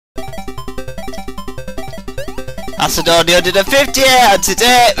Macedonia 158, and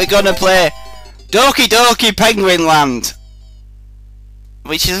today we're gonna play Doki Doki Penguin Land,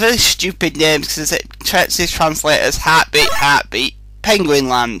 which is a very stupid name because it is translated as Heartbeat Penguin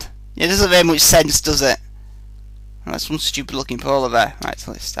Land. It doesn't make much sense, does it? Oh, that's one stupid looking polar bear. Right,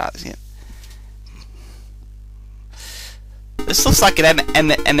 so let's start this again. This looks like an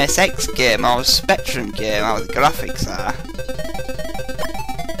MSX game or a Spectrum game, how the graphics are.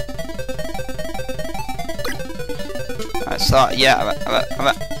 Right, so yeah,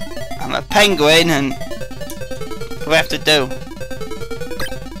 I'm a penguin, and what do I have to do?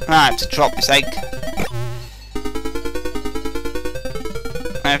 Right, I have to drop this egg.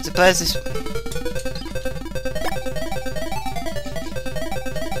 I have to place this.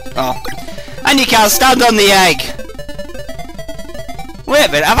 Oh, and you can't stand on the egg. Wait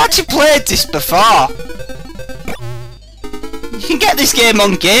a minute, I've actually played this before. You can get this game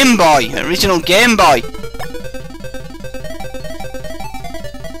on Game Boy, original Game Boy.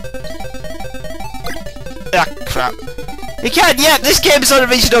 Ah, crap. You can't, yeah, this game's on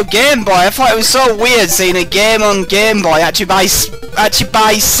original Game Boy. I thought it was so weird seeing a game on Game Boy actually by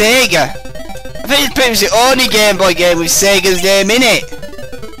Sega. I think it's pretty much the only Game Boy game with Sega's name in it.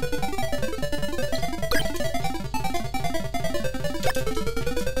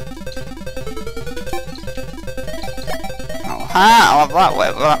 Oh, right,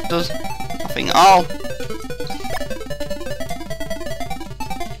 whatever that does. Nothing at all.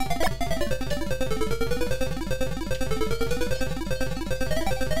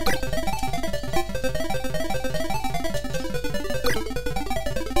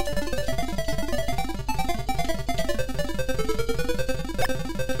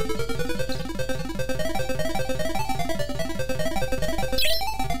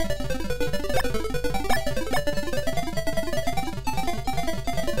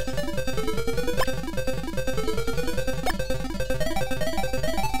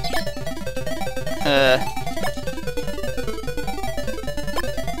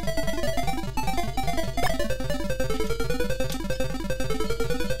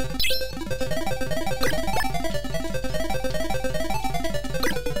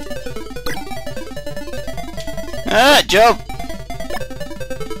 Jump!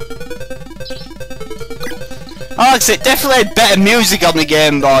 Alex, it definitely had better music on the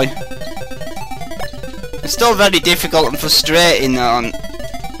Game Boy. It's still very difficult and frustrating though.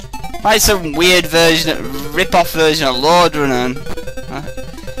 Like some weird version, rip-off version of Lord Runner.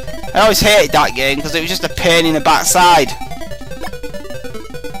 I always hated that game because it was just a pain in the backside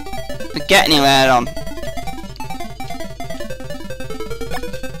to get anywhere on.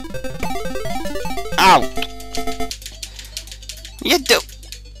 Ow! You do.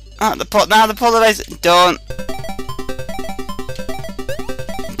 Oh, now the polarizer don't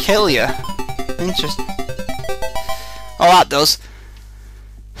kill you. Interesting. Oh, that does.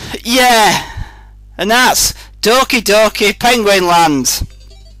 Yeah, and that's Doki Doki Penguin Land.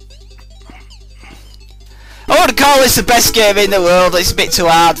 I would call this the best game in the world. It's a bit too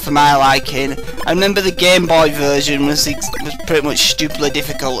hard for my liking. I remember the Game Boy version was pretty much stupidly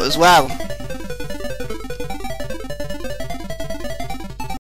difficult as well.